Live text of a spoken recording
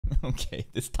Okay,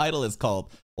 this title is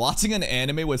called Watching an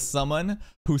Anime with Someone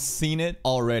Who's Seen It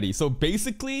Already. So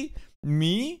basically,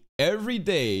 me every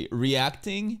day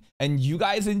reacting and you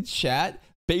guys in chat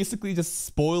basically just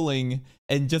spoiling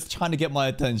and just trying to get my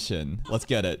attention. Let's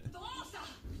get it.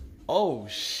 Oh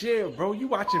shit, bro, you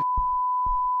watching?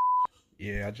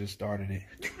 Yeah, I just started it.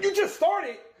 You just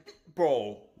started?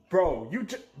 Bro,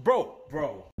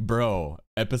 Bro,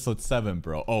 episode 7,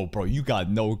 bro. Oh, bro, you got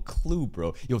no clue,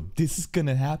 bro. Yo, this is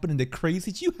gonna happen in the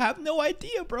crazy. You have no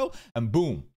idea, bro. And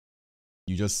boom,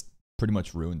 you just pretty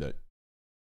much ruined it.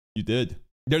 You did.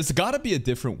 There's gotta be a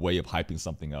different way of hyping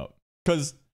something up.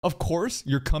 Because, of course,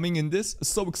 you're coming in this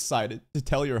so excited to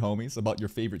tell your homies about your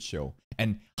favorite show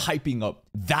and hyping up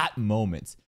that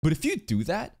moment. But if you do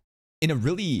that in a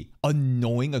really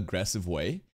annoying, aggressive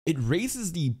way, it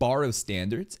raises the bar of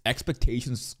standards,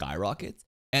 expectations skyrocket,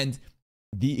 and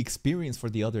the experience for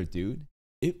the other dude,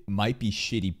 it might be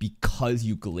shitty because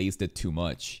you glazed it too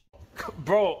much.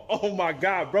 Bro, oh my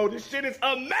god, bro, this shit is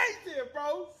amazing,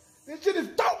 bro. This shit is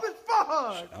dope as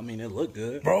fuck. I mean, it looked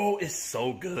good. Bro, it's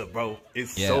so good, bro.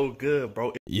 It's so good,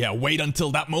 bro. Yeah, wait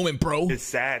until that moment, bro. It's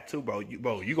sad too, bro. You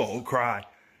gonna cry.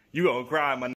 You gonna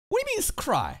cry, my. What do you mean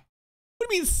cry? What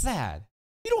do you mean sad?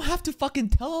 You don't have to fucking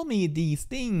tell me these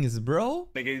things, bro.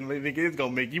 Nigga, it's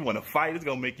gonna make you wanna fight. It's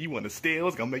gonna make you wanna steal.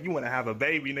 It's gonna make you wanna have a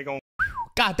baby, nigga.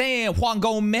 Goddamn, Juan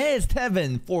Gomez,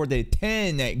 Tevin, for the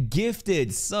 10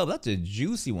 gifted sub. That's a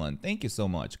juicy one. Thank you so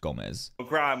much, Gomez. Don't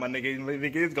cry, my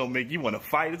nigga. It's gonna make you wanna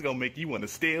fight. It's gonna make you wanna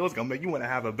steal. It's gonna make you wanna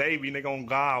have a baby, nigga. On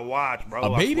God, watch, bro.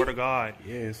 A baby? I swear to God.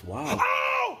 Yes, wow.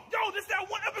 Oh, yo, this that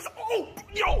one episode. Oh,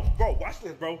 yo, bro, watch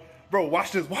this, bro. Bro,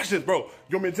 watch this, bro.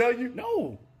 You want me to tell you?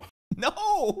 No. No,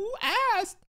 who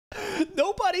asked?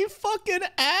 Nobody fucking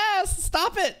asked.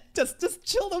 Stop it. Just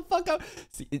chill the fuck out.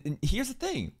 See, here's the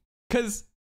thing. Because,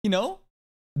 you know,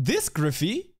 this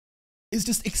Griffy is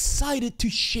just excited to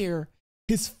share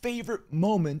his favorite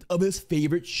moment of his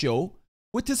favorite show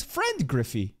with his friend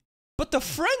Griffy. But the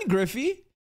friend Griffy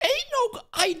ain't no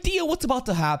idea what's about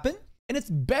to happen. And it's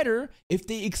better if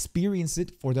they experience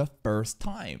it for the first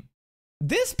time.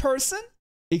 This person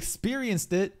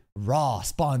experienced it raw,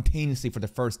 spontaneously for the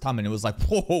first time. And it was like,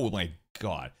 whoa, my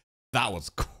God, that was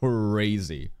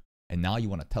crazy. And now you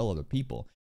want to tell other people.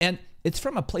 And it's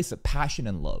from a place of passion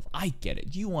and love. I get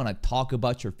it. You want to talk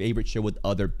about your favorite show with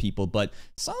other people, but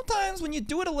sometimes when you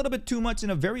do it a little bit too much in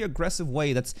a very aggressive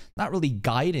way, that's not really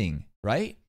guiding,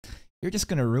 right? You're just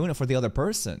going to ruin it for the other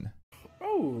person.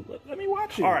 Bro, let me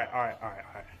watch it. All right.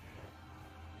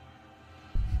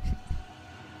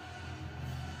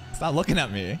 Stop looking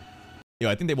at me. Yo,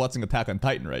 I think they're watching Attack on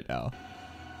Titan right now.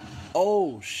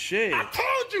 Oh, shit. I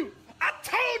told you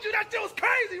that shit was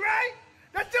crazy, right?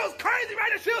 That shit was crazy, right?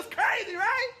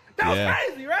 That was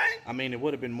crazy, right? I mean, it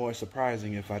would have been more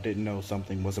surprising if I didn't know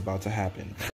something was about to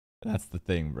happen. That's the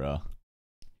thing, bro.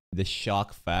 The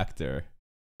shock factor.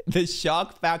 The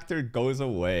shock factor goes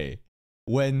away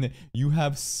when you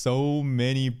have so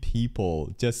many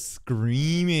people just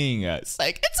screaming. It's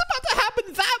like, it's about to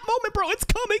happen that moment, bro. It's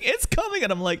coming.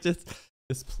 And I'm like, just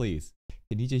please,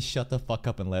 can you just shut the fuck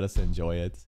up and let us enjoy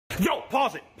it? Yo,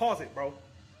 pause it, bro.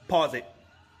 Pause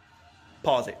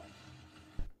it.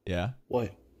 Yeah?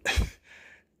 What?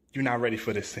 You're not ready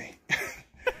for this scene.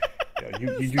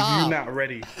 Yo, you're not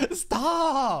ready.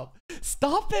 Stop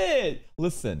it.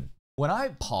 Listen, when I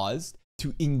paused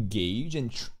to engage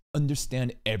and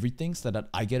understand everything so that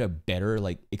I get a better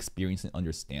like experience and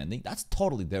understanding, that's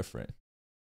totally different.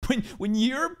 When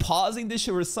you're pausing this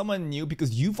show for someone new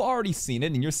because you've already seen it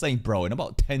and you're saying, bro, in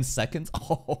about 10 seconds,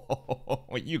 oh,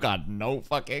 you got no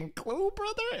fucking clue,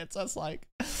 brother. It's just like,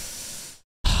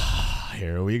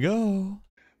 here we go.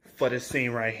 For this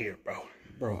scene right here, bro.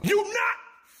 Bro. You not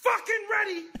fucking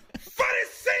ready for this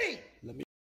scene.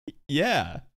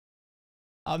 Yeah.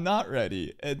 I'm not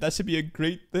ready. And that should be a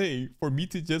great thing for me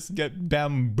to just get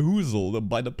bamboozled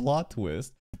by the plot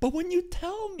twist. But when you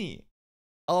tell me,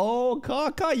 oh,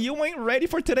 Kaka, you ain't ready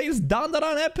for today's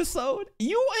Dandaran episode.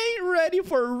 You ain't ready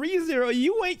for ReZero.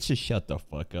 You ain't. Just shut the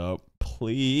fuck up.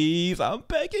 Please, I'm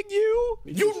begging you.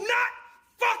 You not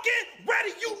fucking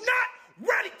ready. You not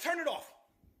ready. Turn it off.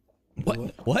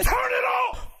 What? Turn it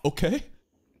off. Okay.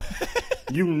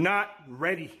 You not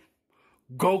ready.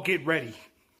 Go get ready.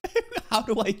 How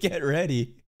do I get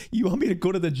ready? You want me to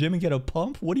go to the gym and get a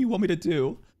pump? What do you want me to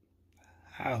do?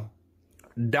 How?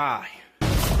 Die.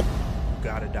 You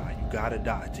gotta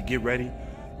die. To get ready,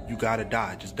 you gotta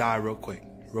die. Just die real quick.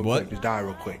 Just die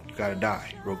real quick. You gotta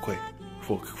die real quick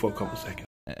for a couple seconds.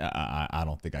 I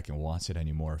don't think I can watch it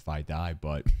anymore if I die,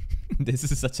 but This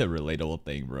is such a relatable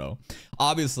thing, bro.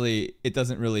 Obviously, it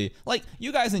doesn't really... Like,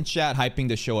 you guys in chat hyping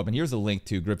the show up, and here's a link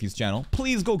to Griffy's channel.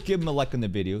 Please go give him a like on the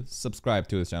video. Subscribe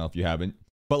to his channel if you haven't.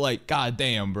 But like,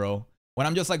 goddamn, bro. When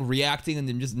I'm just like reacting and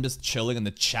then just chilling and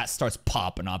the chat starts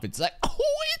popping off, it's like,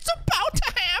 oh, it's about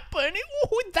to happen.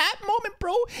 Oh, that moment,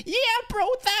 bro. Yeah, bro,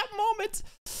 that moment.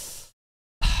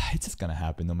 It's just gonna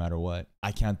happen no matter what.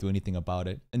 I can't do anything about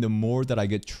it. And the more that I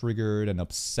get triggered and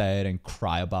upset and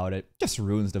cry about it, just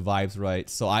ruins the vibes, right?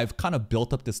 So I've kind of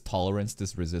built up this tolerance,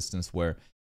 this resistance where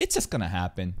it's just gonna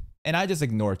happen. And I just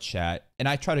ignore chat and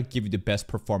I try to give you the best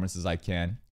performances I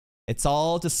can. It's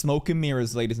all just smoke and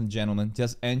mirrors, ladies and gentlemen.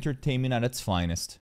 Just entertainment at its finest.